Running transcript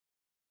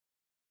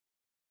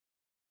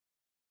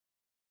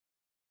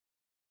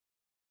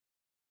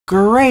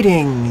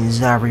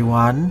Greetings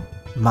everyone,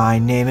 my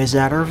name is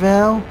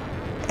Adderville,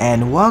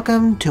 and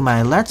welcome to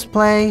my Let's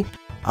Play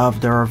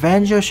of the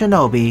Revenge of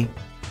Shinobi,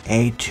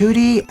 a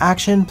 2D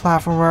action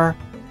platformer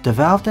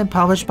developed and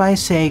published by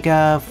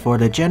SEGA for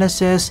the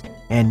Genesis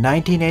in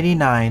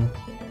 1989.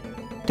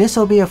 This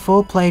will be a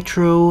full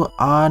playthrough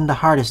on the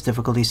hardest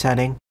difficulty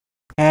setting,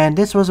 and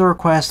this was a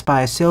request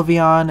by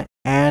Sylveon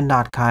and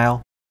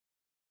NotKyle.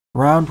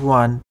 Round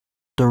 1,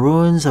 The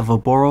Ruins of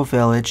Oboro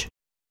Village.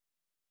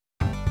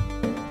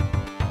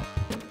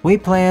 We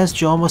play as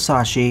Joe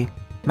Musashi,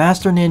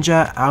 Master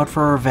Ninja out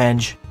for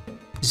revenge.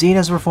 Zeed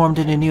has reformed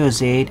into new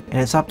Zeed, and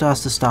it's up to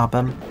us to stop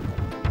him.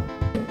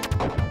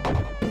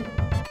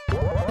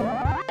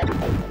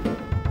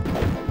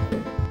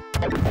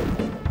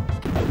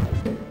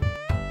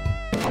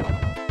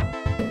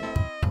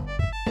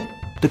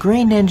 The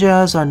green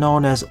ninjas are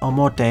known as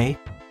Omote,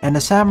 and the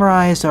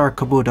samurais are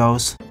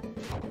Kabutos.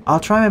 I'll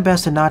try my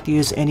best to not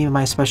use any of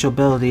my special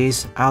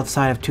abilities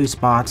outside of 2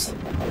 spots.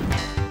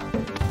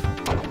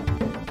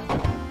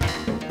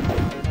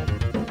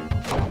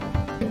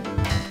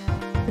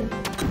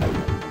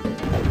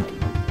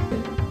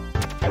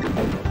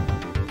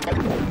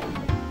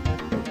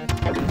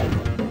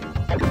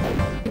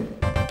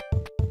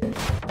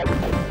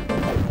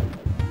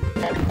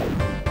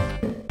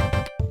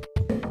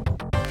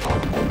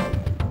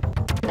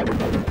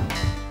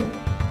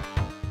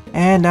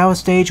 And that was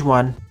stage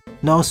 1,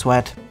 no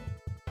sweat.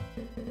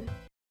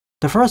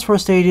 The first 4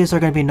 stages are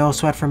going to be no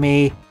sweat for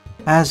me,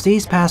 as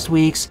these past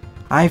weeks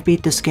I've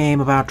beat this game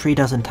about 3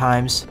 dozen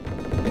times.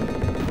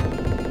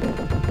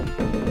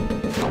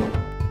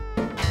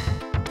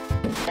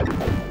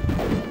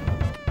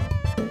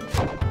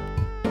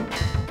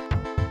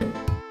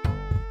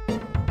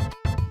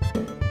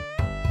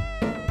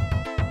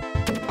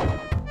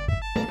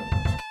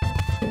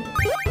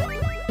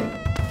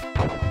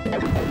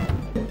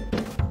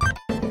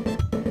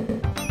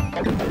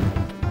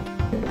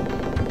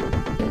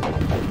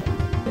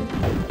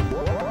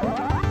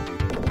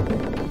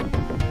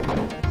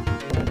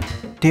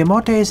 The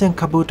Omotes and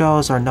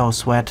Kabutos are no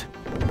sweat.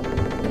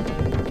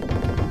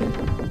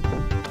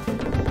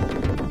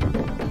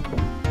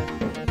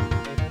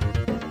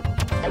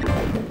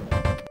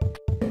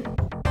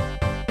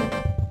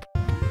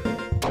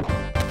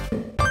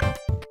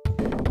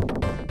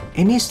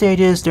 In these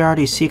stages, there are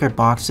these secret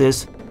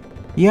boxes.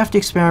 You have to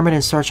experiment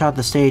and search out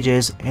the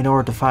stages in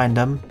order to find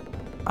them.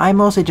 I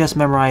mostly just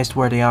memorized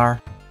where they are.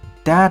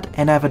 That,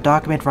 and I have a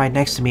document right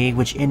next to me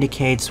which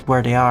indicates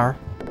where they are.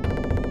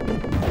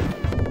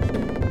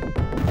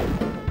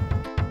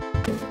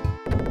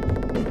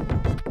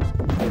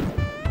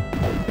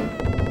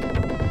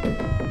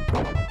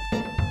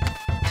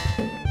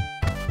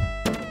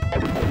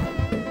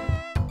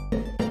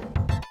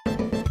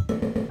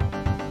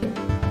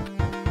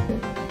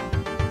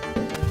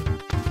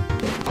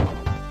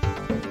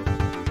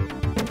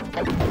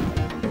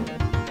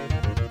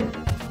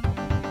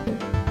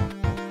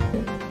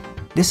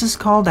 This is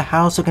called the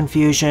House of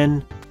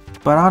Confusion,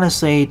 but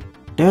honestly,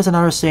 there's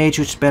another stage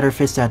which better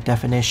fits that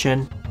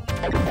definition.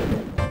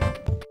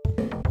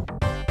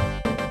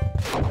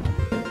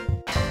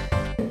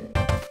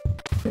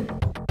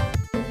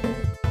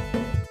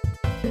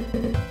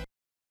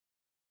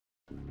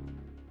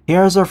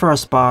 Here's our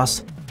first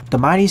boss, the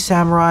mighty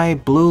samurai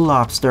Blue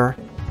Lobster.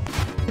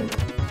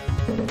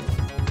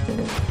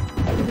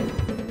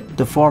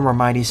 The former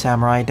mighty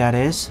samurai, that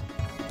is.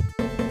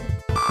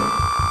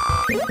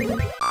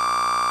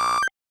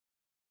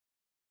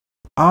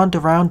 On to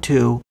round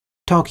 2,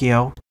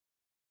 Tokyo.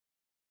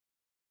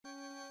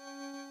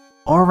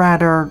 Or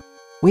rather,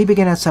 we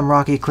begin at some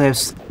rocky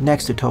cliffs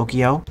next to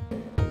Tokyo.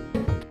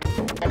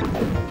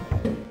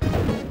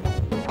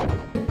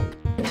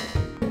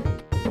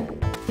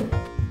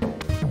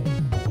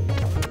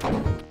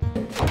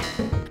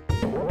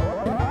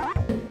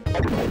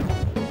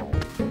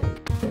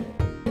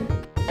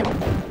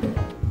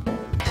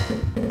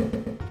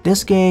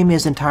 This game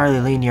is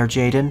entirely linear,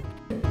 Jaden.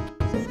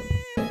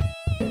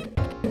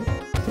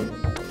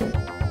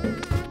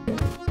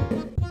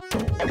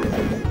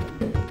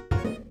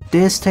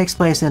 This takes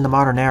place in the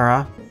modern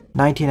era,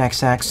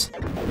 19XX.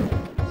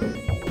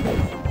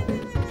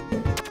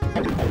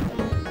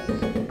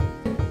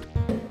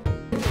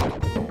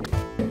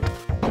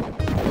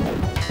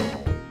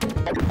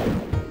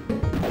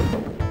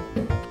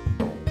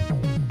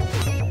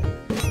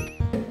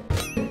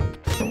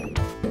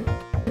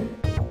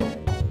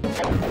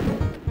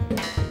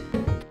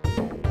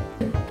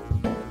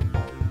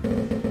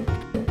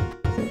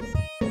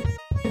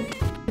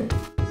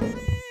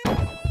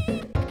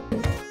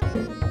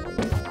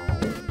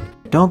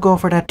 Don't go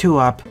for that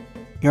 2-up.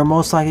 You're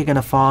most likely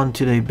gonna fall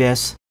into the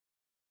abyss.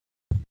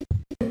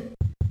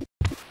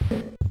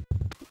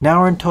 Now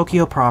we're in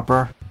Tokyo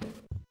proper.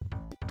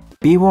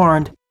 Be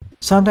warned,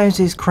 sometimes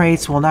these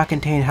crates will not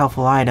contain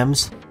helpful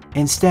items.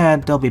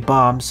 Instead, they'll be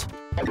bombs.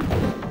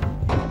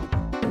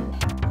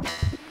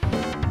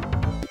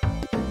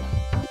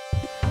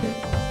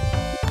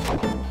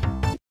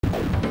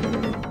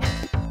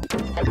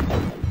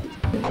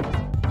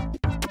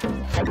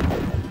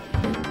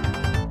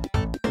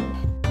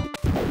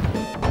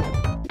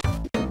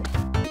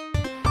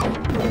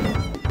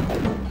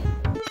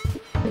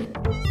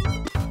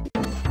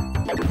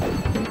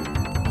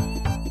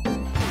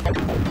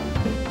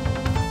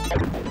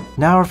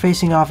 Now we're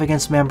facing off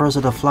against members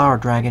of the Flower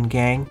Dragon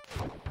gang,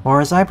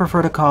 or as I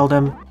prefer to call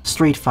them,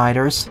 Street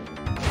Fighters.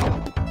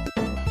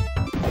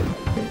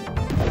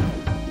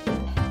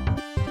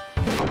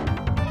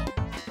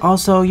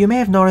 Also, you may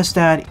have noticed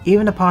that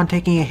even upon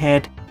taking a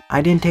hit,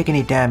 I didn't take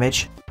any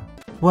damage.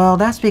 Well,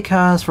 that's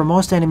because for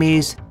most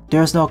enemies,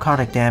 there's no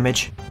contact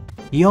damage.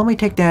 You only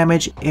take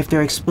damage if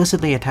they're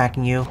explicitly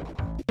attacking you.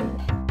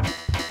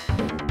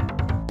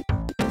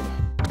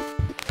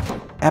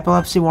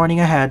 Epilepsy warning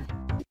ahead.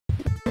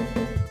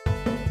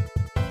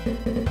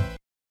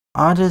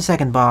 On to the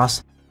second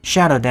boss,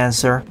 Shadow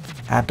Dancer,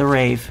 at the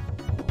rave.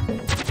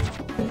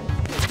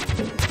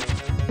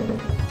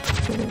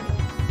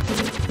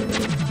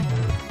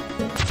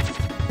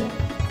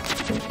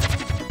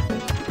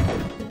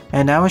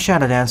 And now a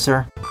Shadow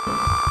Dancer.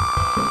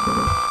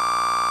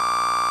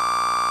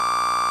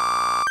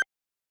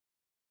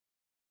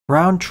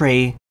 Round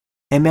 3,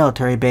 a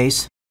military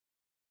base.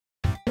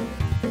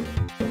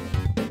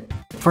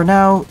 For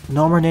now,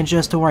 no more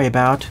ninjas to worry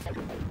about.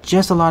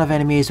 Just a lot of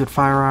enemies with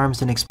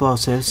firearms and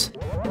explosives.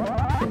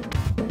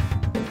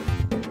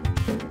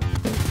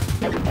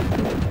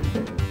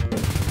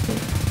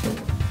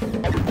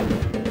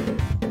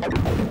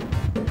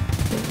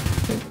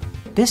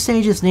 This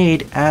stage is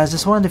neat as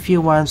it's one of the few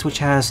ones which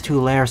has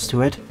two layers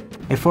to it,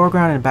 a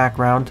foreground and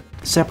background,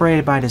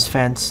 separated by this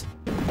fence.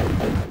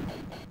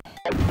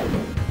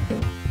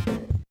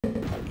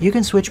 You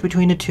can switch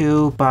between the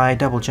two by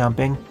double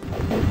jumping.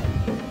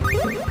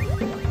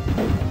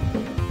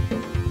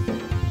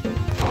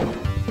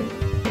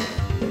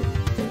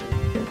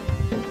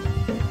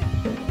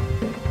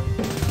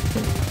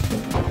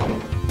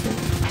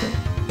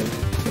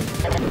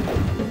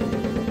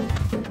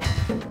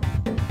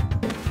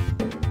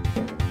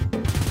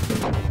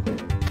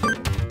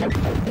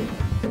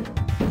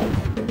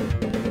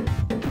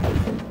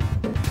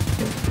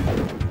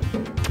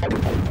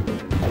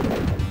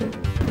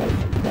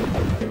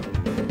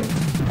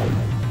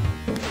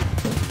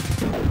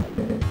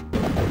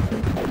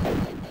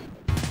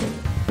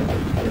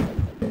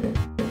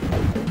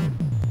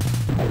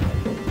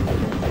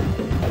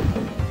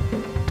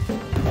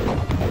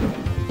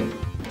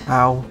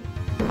 Ow.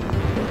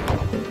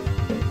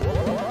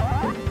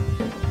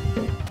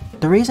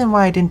 The reason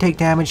why I didn't take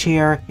damage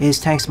here is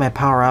thanks to my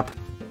power-up.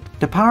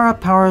 The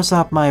power-up powers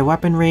up my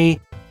weaponry,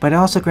 but it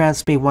also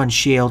grants me one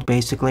shield,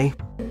 basically.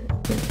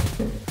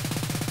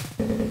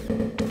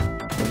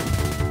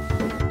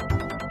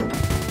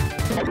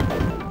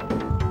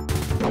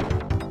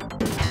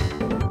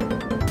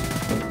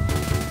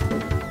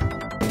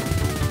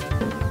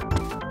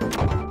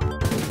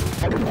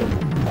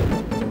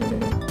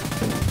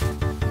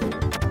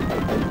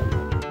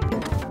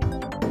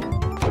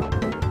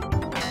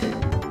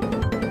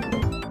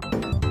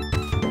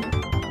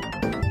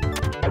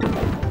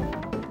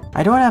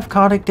 I don't have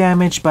contact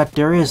damage, but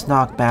there is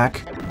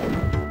knockback.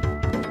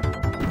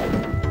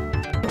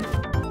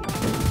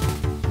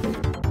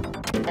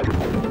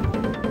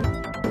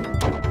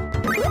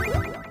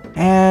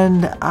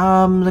 And,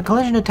 the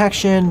collision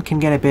detection can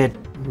get a bit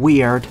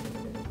weird.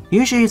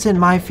 Usually it's in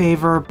my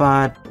favor,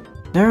 but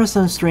there are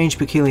some strange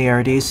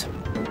peculiarities.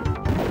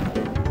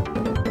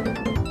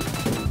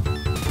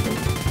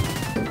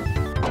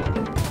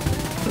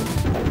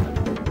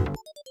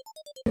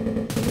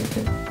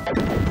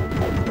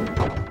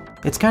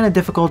 It's kind of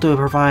difficult to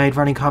provide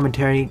running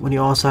commentary when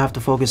you also have to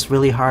focus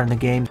really hard on the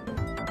game.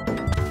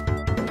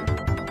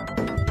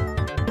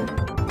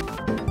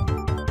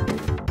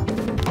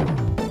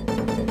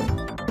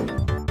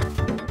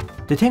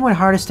 The thing with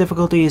hardest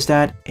difficulty is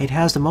that it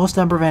has the most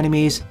number of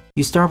enemies,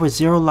 you start with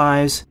 0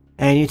 lives,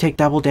 and you take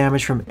double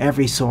damage from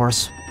every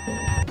source.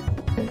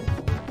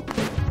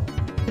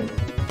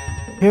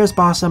 Here's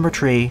boss number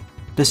 3,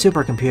 the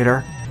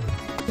Supercomputer.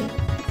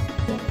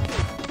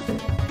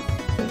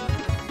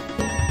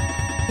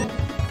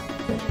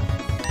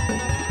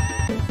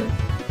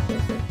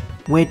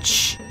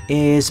 Which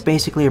is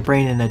basically a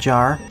brain in a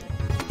jar.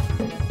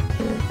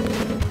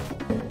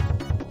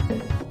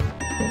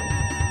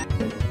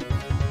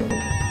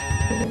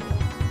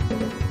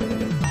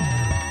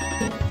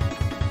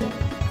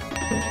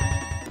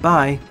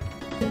 Bye.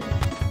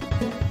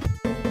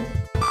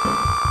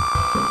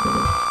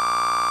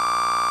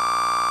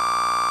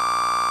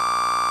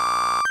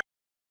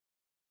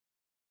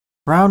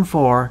 Round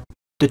 4,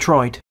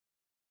 Detroit.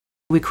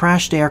 We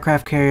crashed the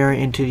aircraft carrier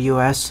into the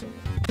US.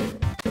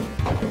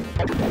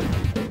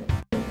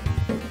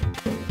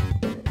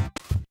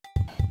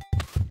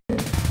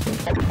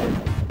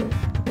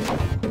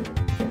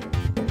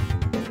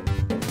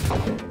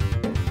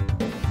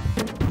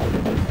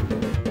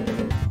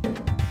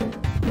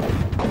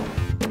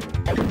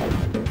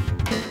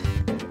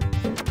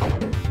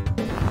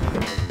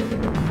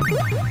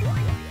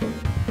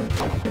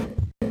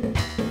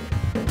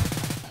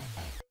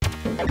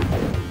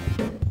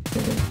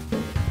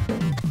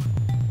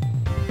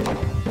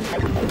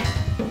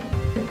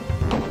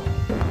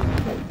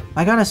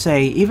 I gotta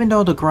say, even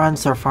though the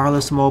grunts are far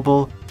less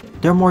mobile,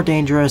 they're more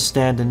dangerous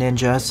than the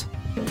ninjas.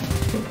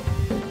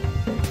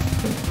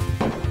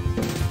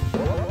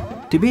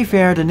 To be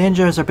fair, the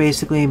ninjas are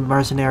basically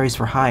mercenaries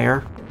for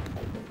hire.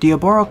 The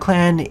Oboro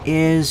clan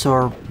is,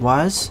 or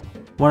was,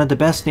 one of the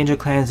best ninja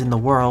clans in the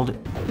world.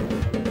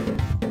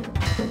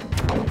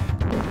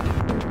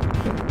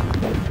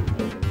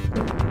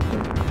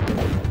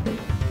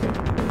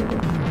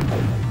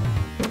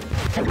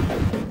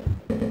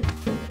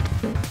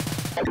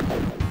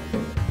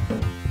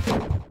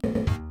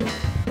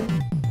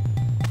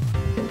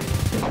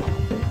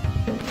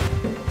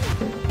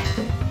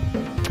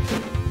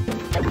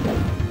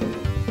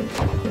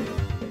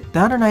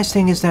 The other nice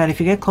thing is that if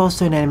you get close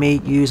to an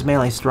enemy, you use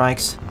melee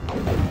strikes.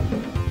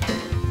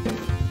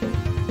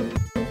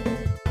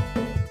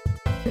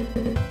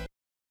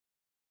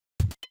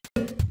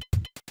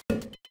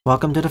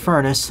 Welcome to the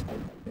furnace.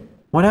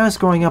 When I was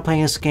growing up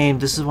playing this game,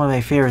 this is one of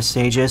my favorite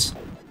stages.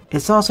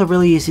 It's also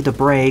really easy to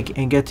break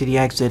and get to the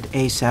exit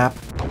ASAP.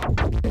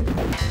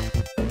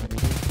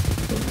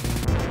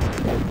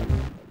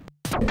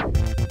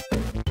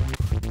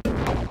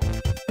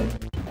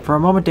 For a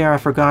moment there, I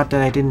forgot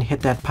that I didn't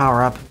hit that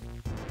power up.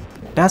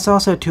 That's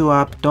also a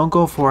 2-up, don't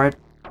go for it,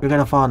 you're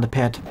gonna fall in the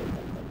pit.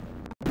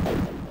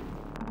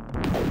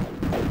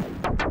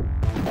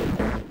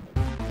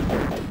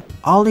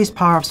 All these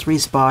power-ups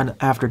respawn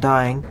after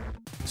dying,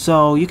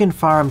 so you can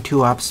farm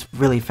 2-ups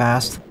really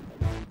fast.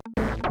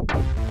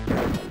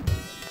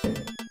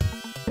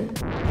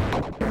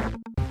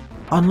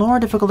 On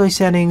lower difficulty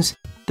settings,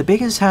 the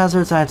biggest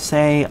hazards I'd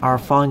say are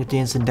falling into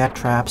instant death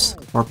traps,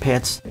 or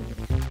pits.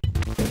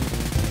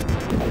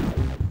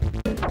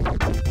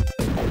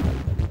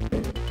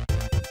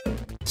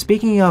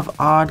 Speaking of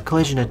odd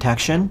collision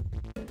detection,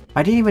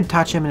 I didn't even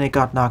touch him and it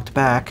got knocked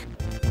back.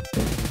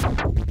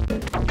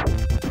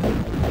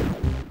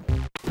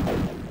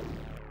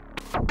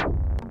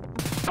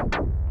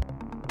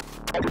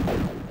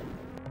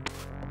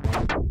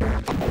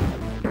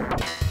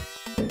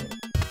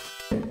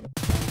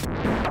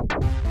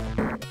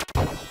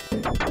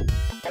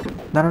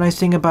 Another nice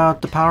thing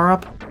about the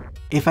power-up,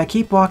 if I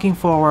keep walking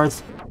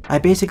forwards, I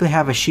basically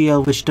have a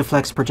shield which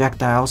deflects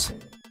projectiles,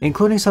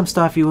 including some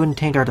stuff you wouldn't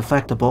think are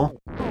deflectable.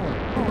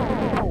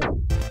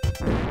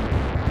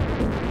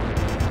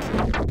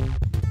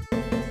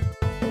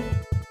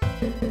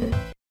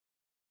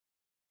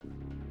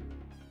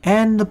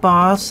 And the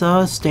boss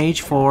of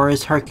Stage 4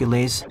 is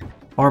Hercules,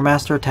 or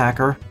Master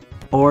Attacker,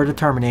 or the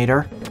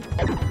Terminator.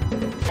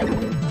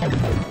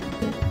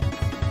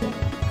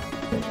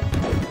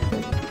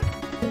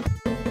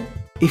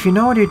 If you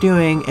know what you're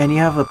doing and you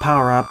have a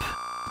power-up,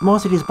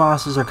 most of these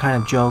bosses are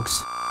kind of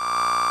jokes.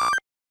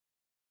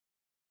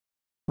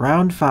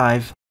 Round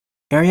 5.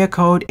 Area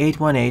code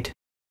 818.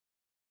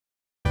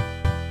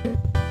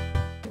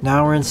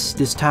 Now we're in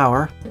this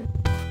tower.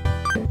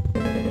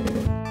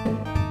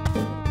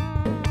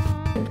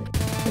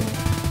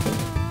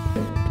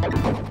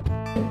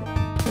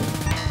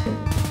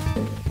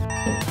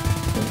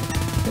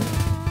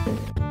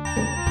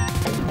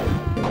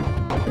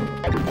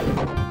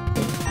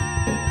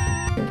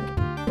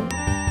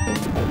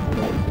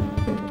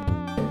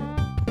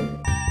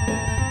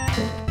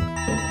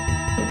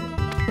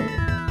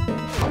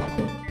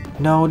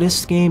 No,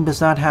 this game does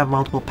not have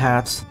multiple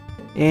paths.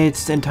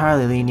 It's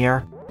entirely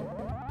linear.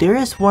 There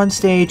is one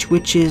stage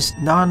which is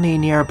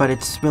non-linear, but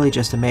it's really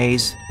just a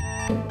maze.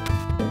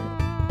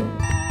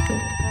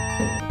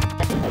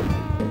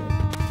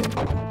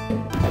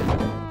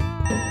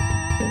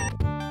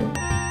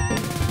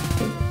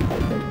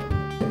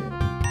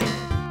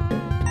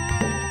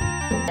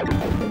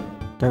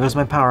 There goes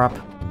my power-up.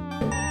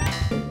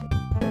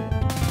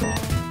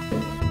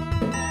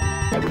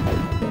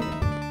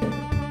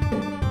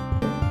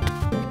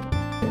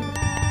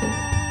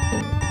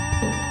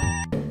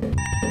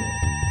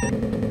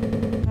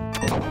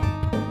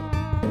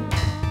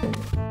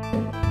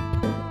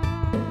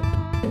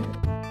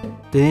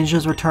 The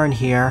ninjas return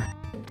here,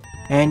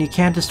 and you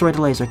can't destroy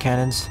the laser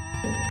cannons.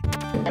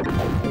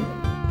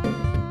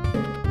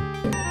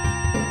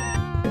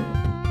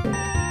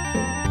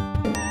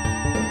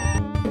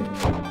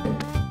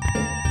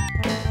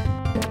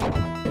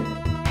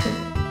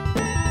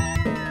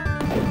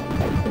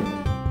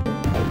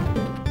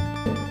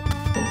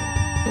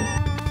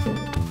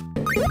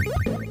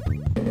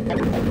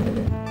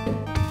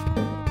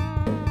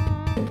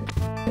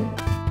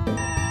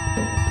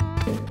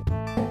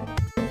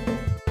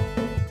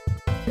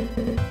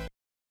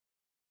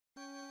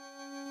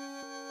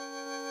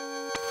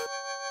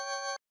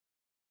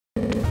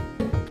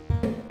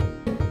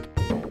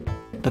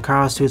 The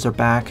Karasus are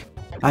back.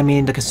 I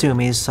mean the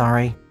Kasumis,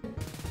 sorry.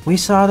 We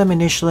saw them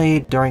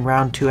initially during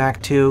round 2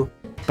 Act 2,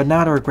 but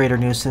now they're a greater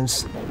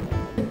nuisance.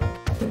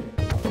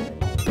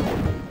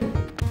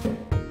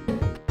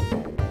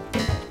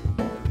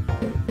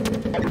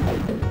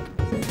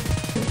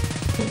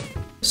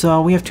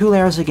 So we have 2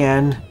 layers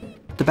again.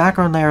 The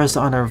background layer is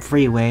on a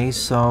freeway,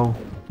 so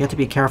you have to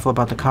be careful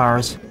about the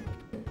cars.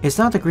 It's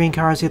not the green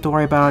cars you have to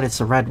worry about, it's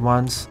the red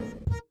ones.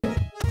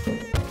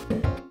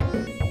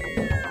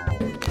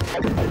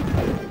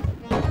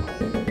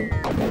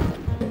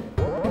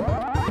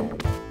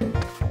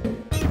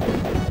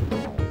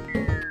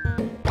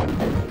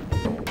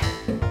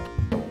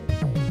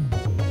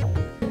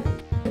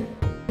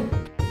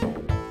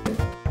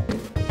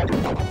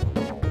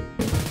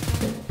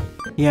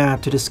 Yeah,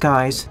 to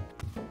disguise.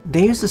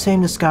 They use the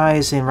same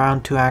disguise in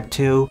Round 2 Act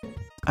 2.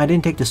 I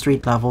didn't take the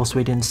street level, so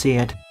we didn't see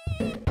it.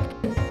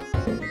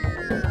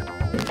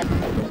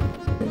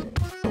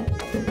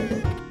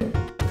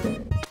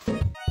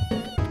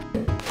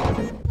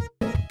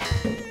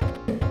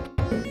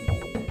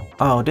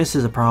 Oh, this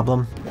is a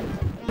problem.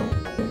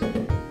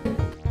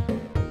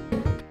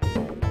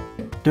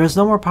 There's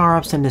no more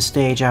power-ups in this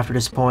stage after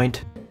this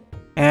point.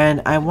 And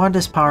I want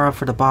this power-up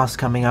for the boss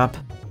coming up.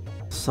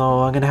 So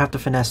I'm gonna have to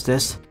finesse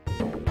this.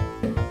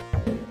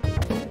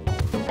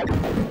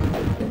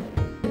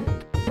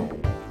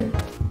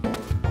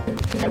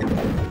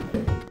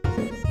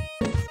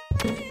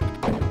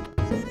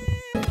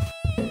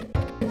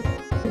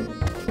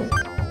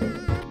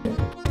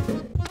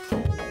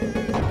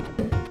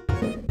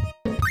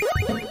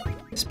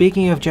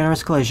 Speaking of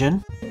generous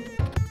collision,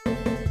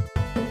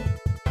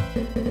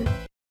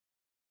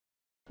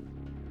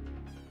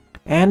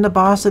 and the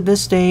boss of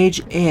this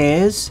stage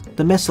is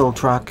the missile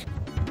truck.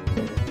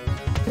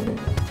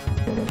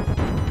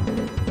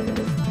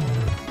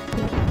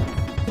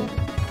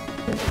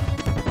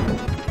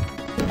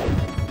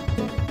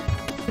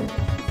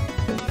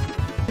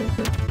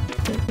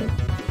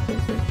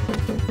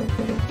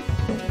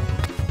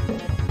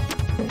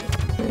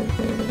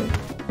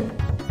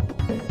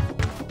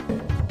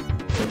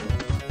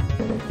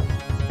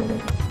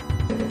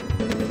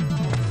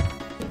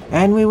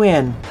 And we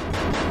win.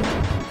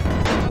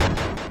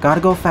 Gotta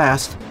go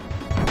fast.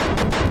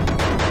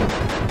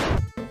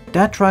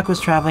 That truck was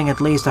traveling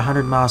at least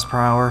 100 miles per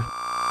hour.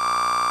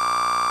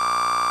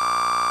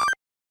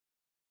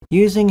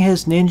 Using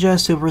his ninja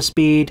super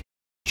speed,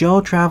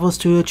 Joe travels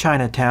to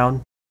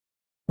Chinatown.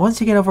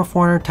 Once you get over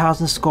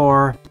 400,000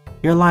 score,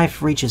 your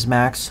life reaches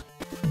max.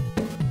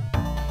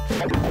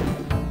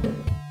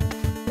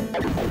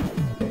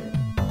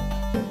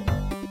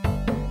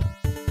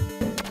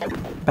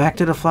 Back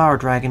to the Flower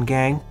Dragon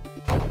gang.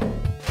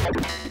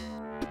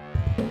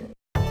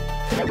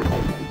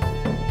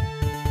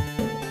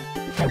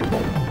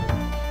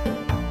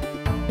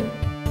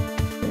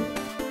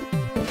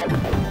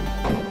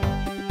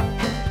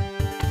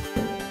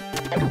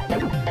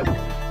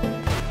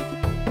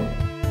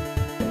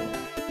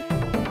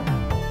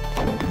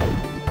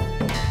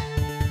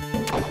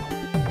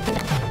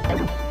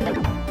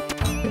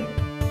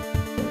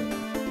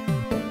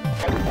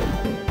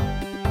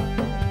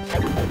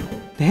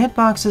 The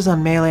hitboxes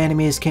on melee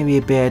enemies can be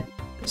a bit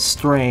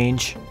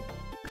strange.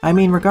 I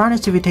mean,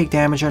 regardless if you take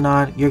damage or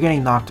not, you're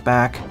getting knocked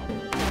back.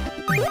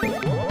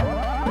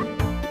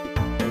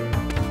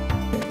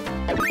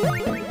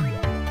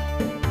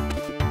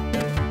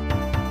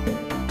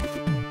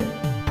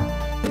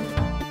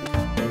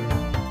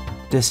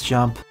 This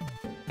jump.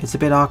 It's a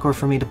bit awkward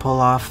for me to pull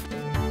off.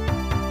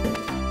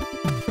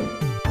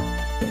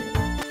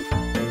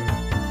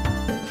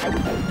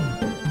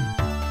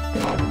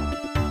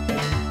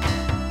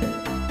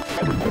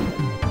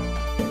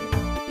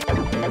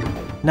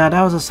 Now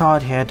that was a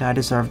solid hit, I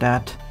deserve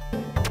that.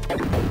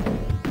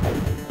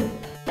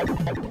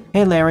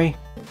 Hey Larry.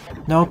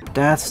 Nope,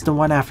 that's the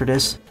one after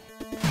this.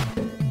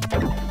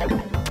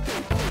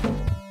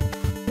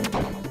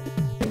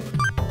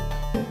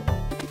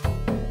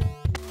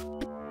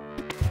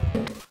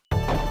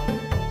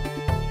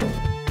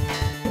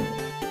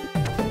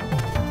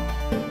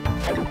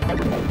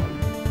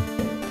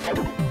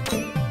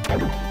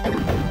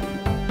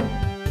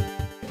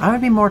 I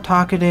would be more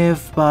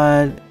talkative,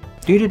 but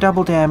due to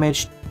double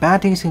damage,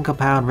 bad things can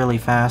compound really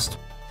fast.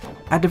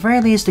 At the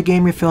very least, the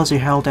game refills your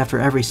health after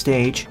every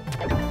stage.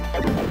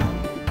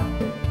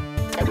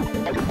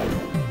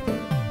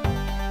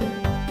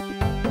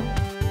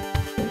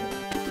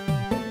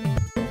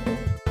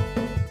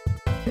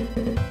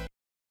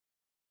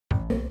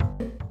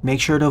 Make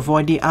sure to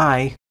avoid the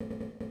eye.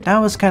 That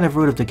was kind of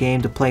rude of the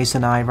game to place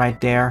an eye right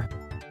there.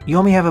 You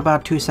only have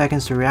about 2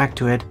 seconds to react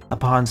to it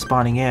upon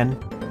spawning in.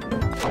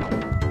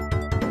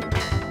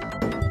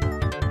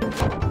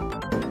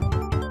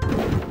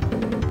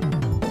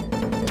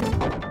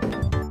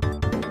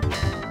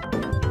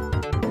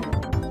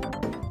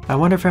 I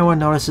wonder if anyone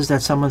notices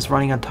that someone's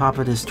running on top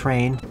of this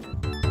train.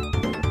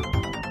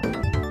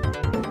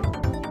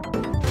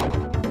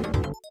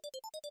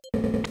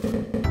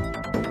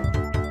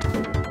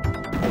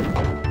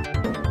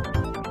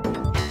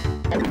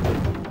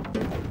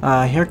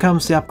 Here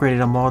comes the upgraded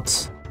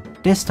emotes.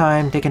 This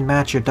time, they can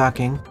match your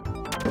ducking.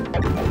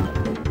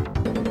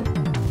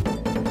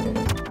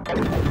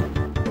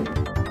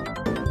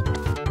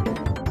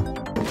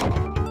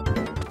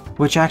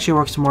 Which actually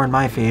works more in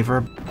my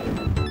favor.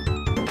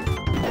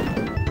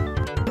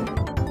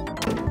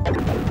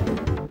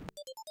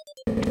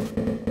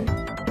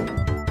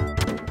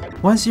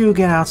 Once you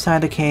get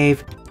outside the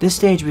cave, this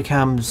stage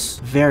becomes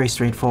very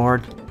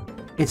straightforward.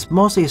 It's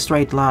mostly a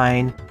straight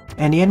line,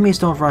 and the enemies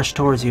don't rush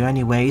towards you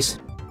anyways.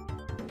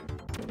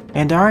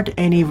 And there aren't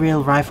any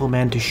real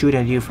riflemen to shoot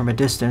at you from a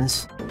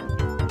distance.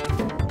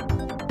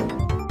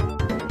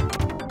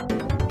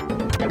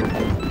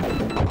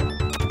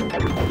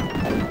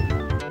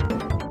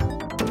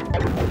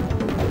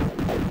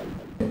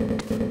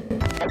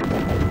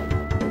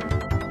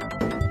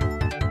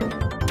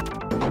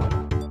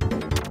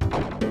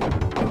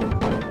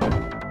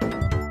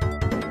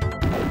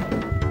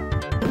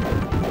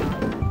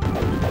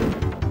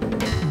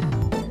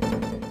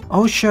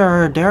 Oh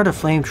sure, they're the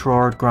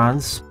flamethrower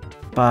grunts,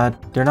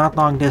 but they're not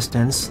long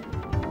distance.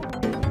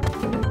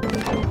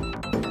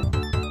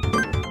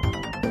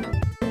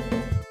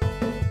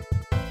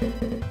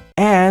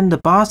 And the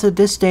boss of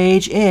this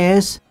stage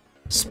is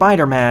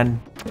Spider-Man.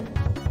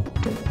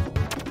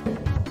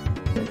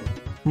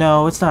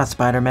 No, it's not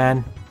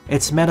Spider-Man.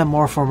 It's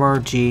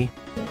Metamorph-former G.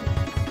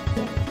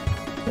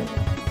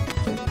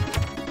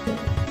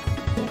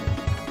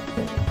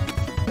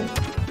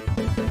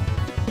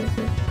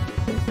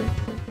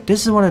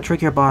 This is one of the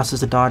trickier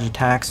bosses to dodge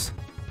attacks,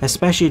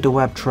 especially the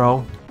web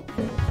throw.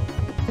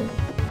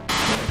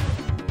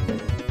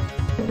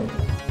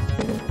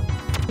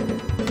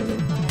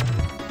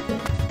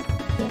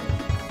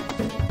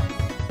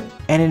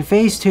 And in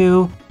phase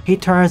 2, he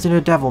turns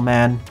into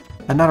Devilman,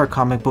 another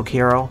comic book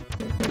hero.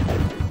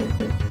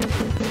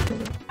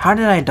 How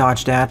did I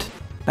dodge that?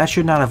 That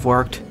should not have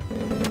worked.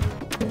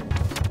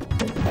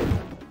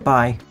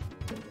 Bye.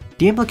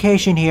 The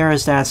implication here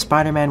is that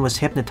Spider-Man was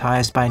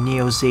hypnotized by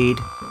Zeed,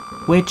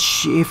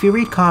 which, if you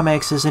read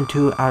comics, isn't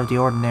too out of the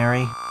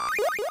ordinary.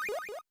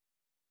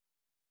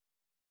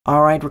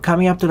 Alright, we're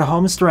coming up to the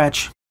home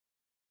stretch.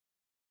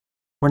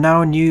 We're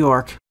now in New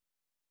York.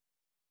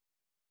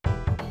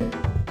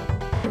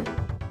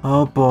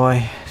 Oh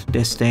boy,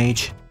 this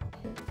stage.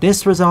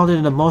 This resulted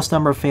in the most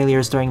number of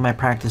failures during my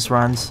practice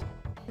runs.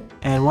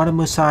 And one of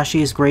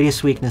Musashi's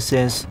greatest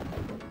weaknesses,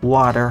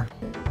 water.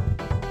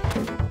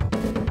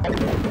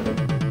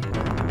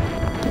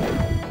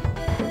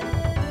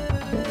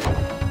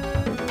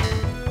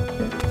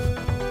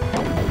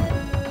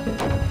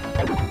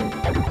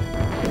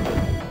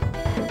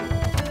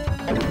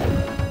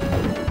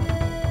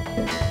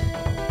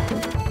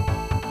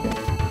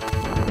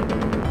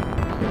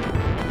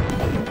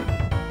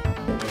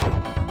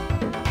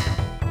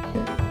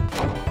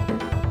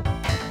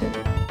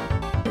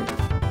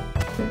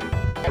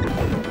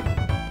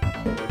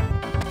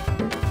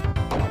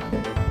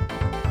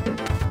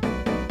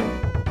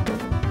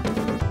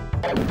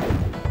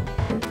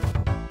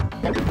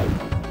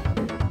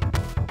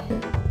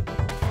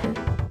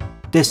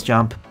 This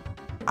jump.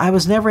 I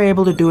was never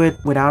able to do it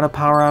without a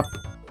power-up,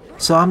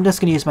 so I'm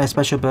just gonna use my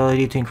special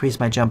ability to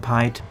increase my jump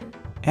height.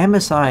 And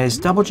besides,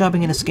 double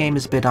jumping in this game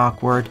is a bit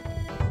awkward.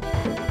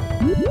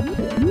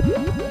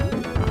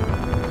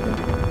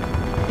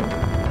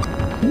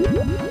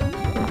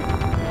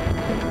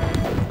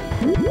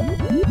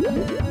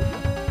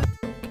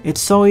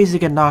 It's so easy to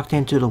get knocked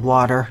into the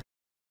water,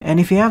 and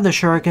if you have the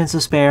shurikens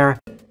to spare,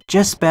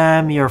 just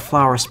spam your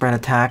flower spread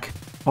attack,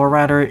 or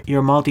rather,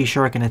 your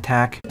multi-shuriken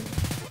attack.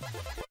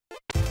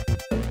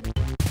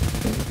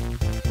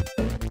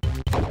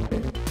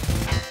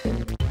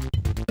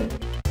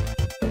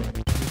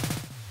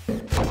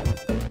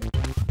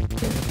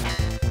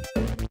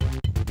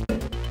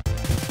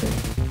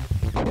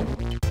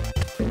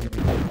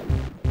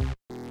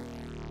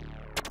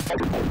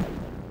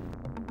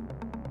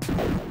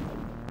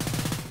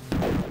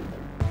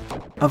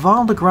 Of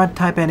all the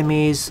grunt-type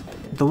enemies,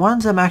 the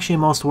ones I'm actually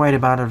most worried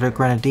about are the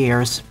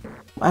grenadiers.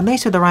 At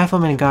least with the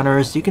riflemen and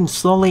gunners, you can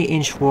slowly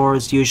inch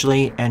forwards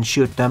usually and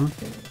shoot them.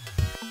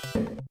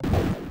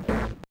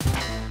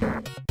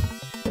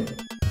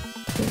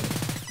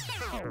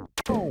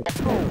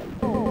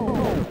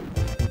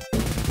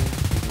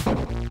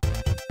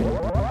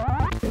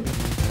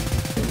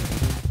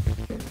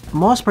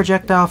 Most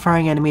projectile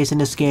firing enemies in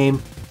this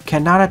game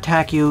cannot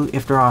attack you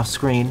if they're off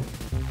screen.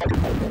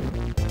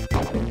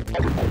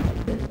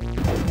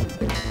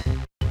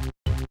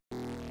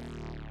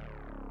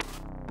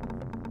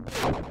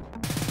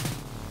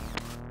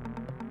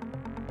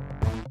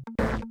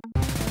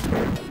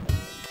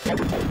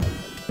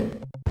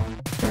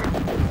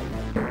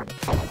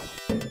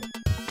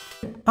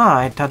 Ah,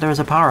 I thought there was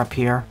a power-up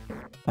here.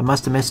 I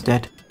must have missed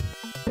it.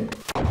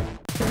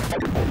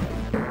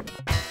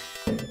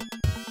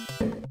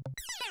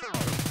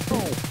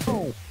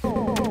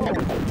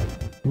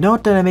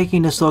 Note that I'm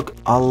making this look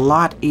a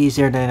lot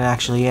easier than it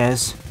actually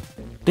is.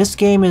 This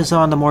game is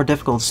on the more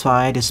difficult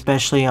side,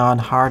 especially on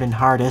hard and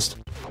hardest.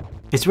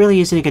 It's really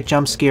easy to get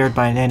jump scared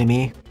by an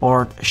enemy,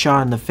 or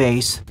shot in the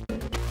face.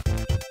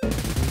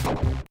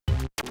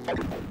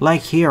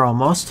 Like here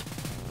almost.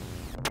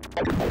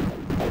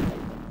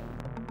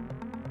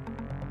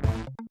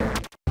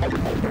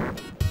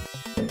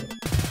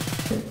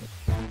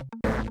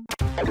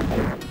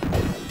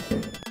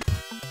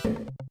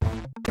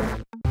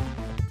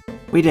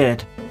 We did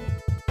it.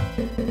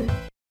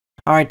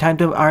 Alright, time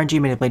to RNG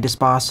manipulate this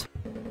boss.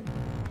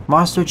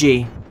 Monster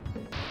G.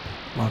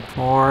 Walk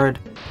forward.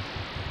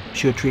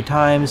 Shoot 3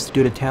 times,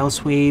 do the tail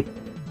sweep.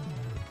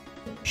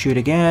 Shoot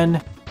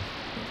again.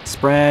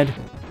 Spread.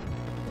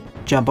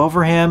 Jump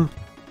over him.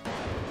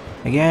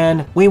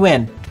 Again. We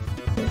win!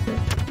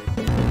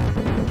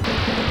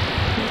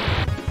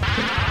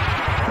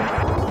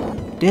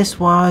 This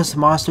was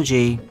Monster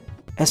G.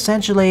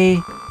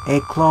 Essentially, a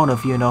clone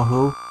of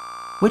you-know-who.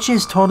 Which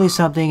is totally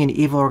something an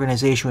evil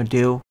organization would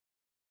do.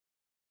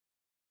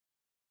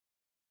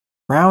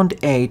 Round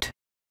 8.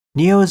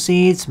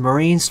 Zeed's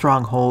Marine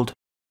Stronghold.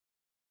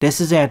 This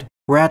is it.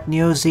 We're at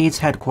Neo Zeed's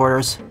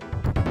headquarters.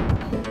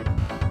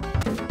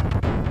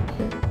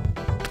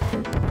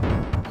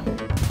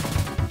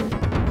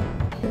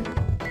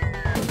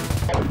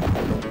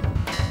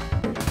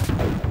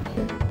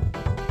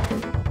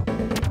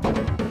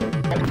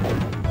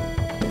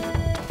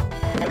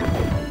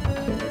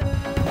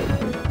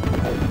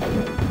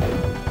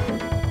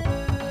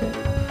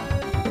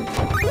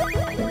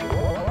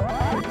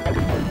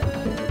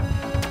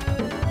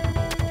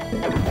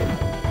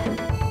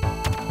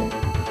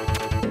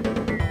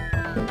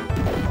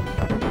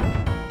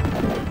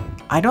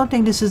 I don't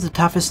think this is the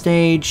toughest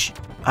stage.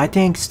 I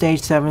think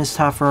stage 7 is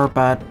tougher,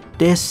 but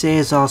this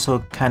is also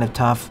kind of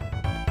tough.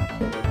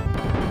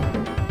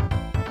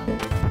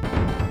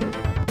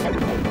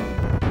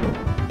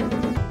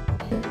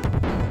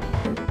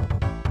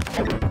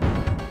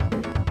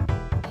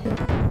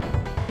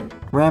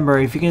 Remember,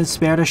 if you can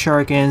spare the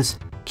shurikens,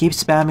 keep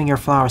spamming your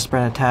flower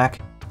spread attack.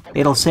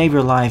 It'll save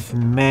your life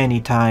many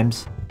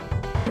times.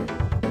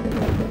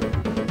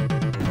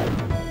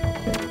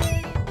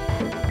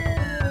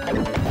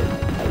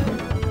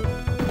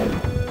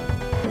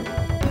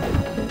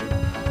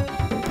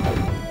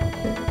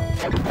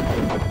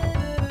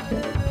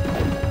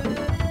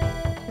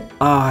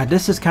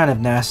 This is kind of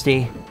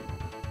nasty.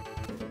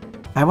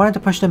 I wanted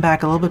to push them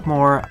back a little bit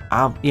more.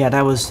 Yeah,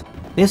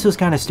 this was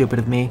kind of stupid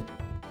of me.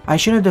 I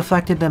should have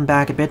deflected them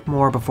back a bit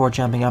more before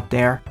jumping up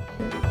there.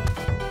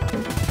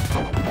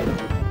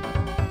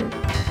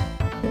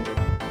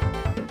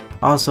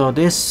 Also,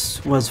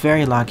 this was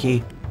very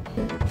lucky.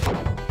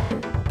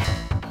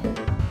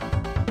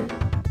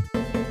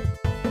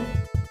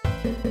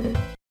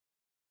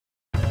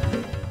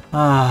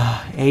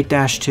 Ah,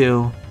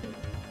 8-2.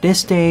 This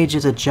stage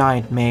is a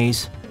giant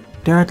maze.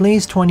 There are at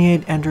least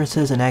 28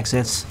 entrances and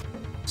exits.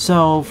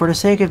 So, for the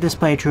sake of this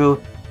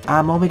playthrough,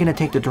 I'm only gonna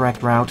take the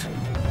direct route.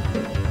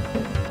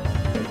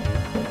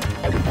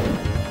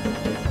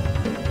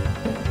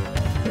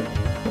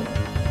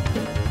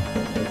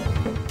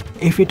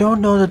 If you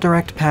don't know the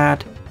direct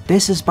path,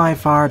 this is by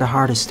far the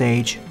hardest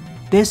stage.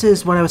 This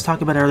is what I was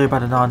talking about earlier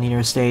about a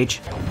non-linear stage.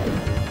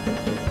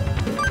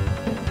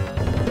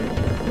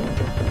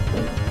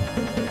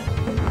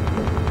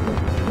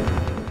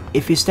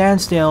 If you stand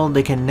still,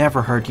 they can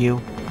never hurt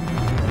you.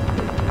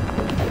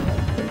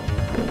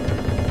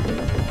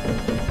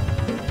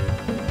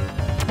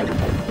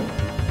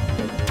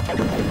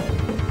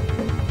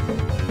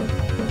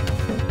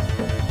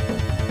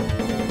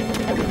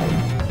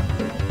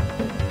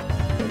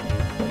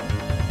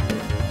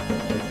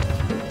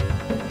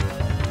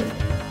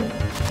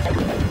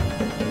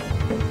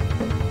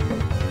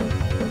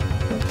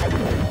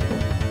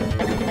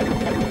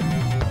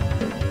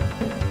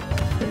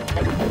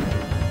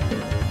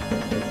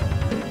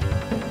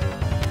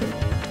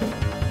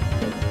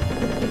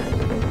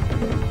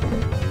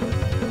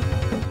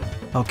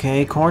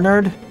 Okay,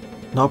 cornered.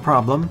 No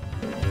problem.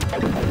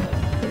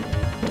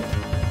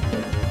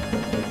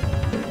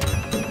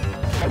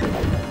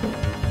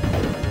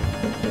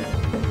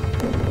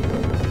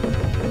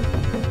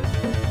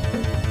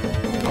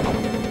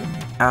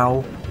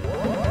 Ow.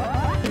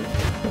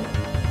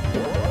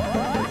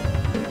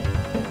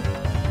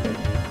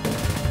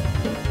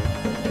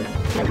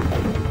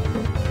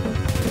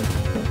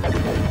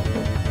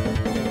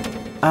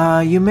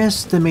 You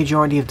missed the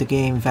majority of the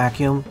game,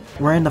 Vacuum.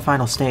 We're in the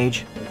final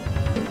stage.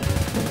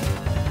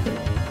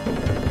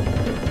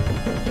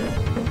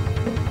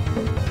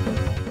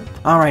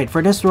 Alright,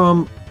 for this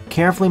room,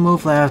 carefully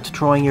move left,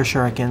 throwing your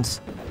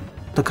shurikens.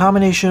 The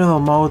combination of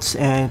emotes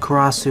and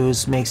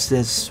Kurasus makes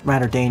this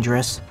rather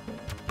dangerous.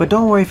 But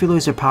don't worry if you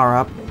lose your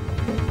power-up.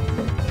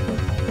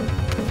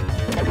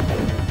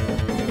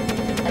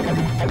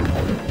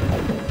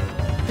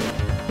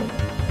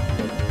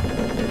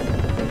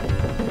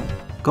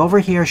 Go over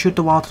here, shoot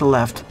the wall to the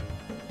left.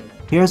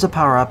 Here's a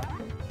power-up.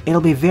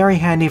 It'll be very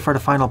handy for the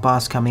final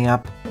boss coming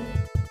up.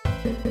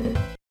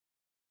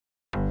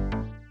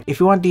 If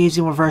you want the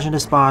easy version of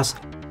this boss,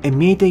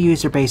 immediately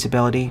use your base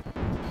ability.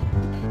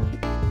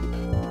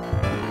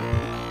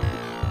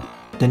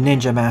 The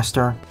Ninja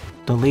Master,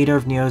 the leader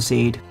of Neo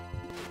Zeed,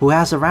 who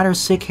has a rather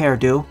sick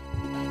hairdo.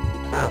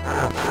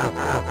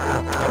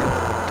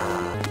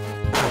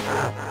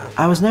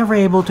 I was never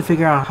able to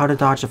figure out how to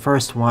dodge the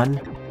first one.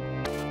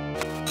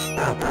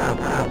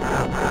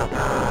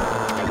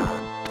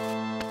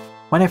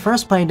 When I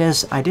first played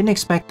this, I didn't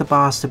expect the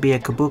boss to be a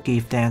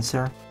kabuki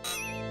dancer.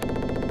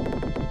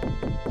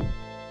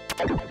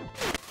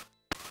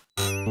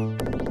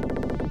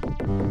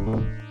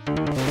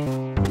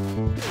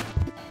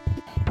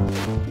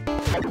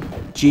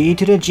 G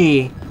to the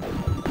G.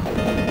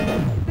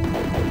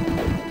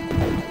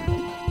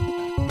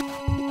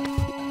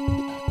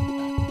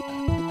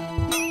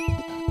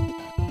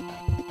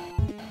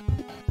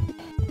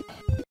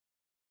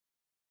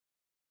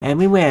 And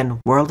we win.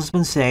 World has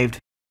been saved.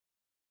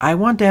 I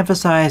want to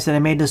emphasize that I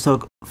made this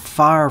look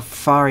far,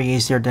 far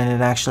easier than it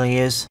actually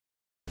is.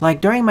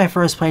 Like during my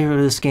first playthrough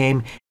of this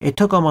game, it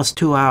took almost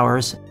 2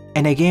 hours,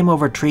 and I game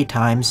over 3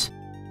 times.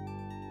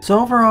 So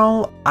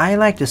overall, I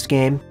like this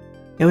game.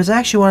 It was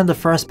actually one of the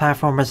first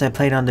platformers I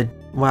played on the,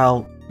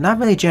 well, not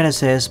really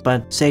Genesis,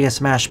 but Sega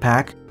Smash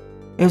Pack.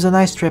 It was a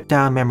nice trip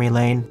down memory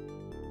lane.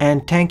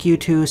 And thank you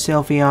to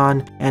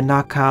Sylveon and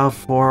NotKyle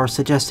for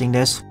suggesting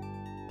this.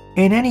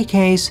 In any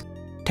case,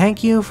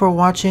 thank you for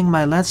watching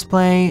my Let's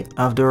Play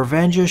of the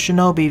Revenge of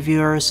Shinobi,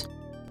 viewers.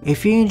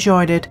 If you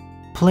enjoyed it,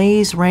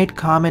 please rate,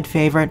 comment,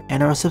 favorite,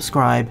 and or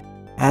subscribe,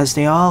 as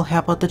they all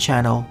help out the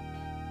channel.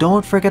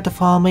 Don't forget to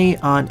follow me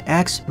on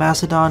X,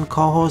 Mastodon,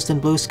 co-host,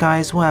 and Blue Sky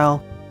as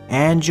well,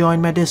 and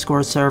join my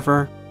Discord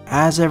server,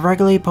 as I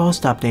regularly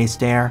post updates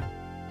there.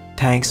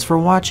 Thanks for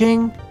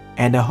watching,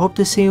 and I hope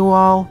to see you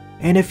all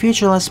in a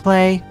future Let's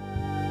Play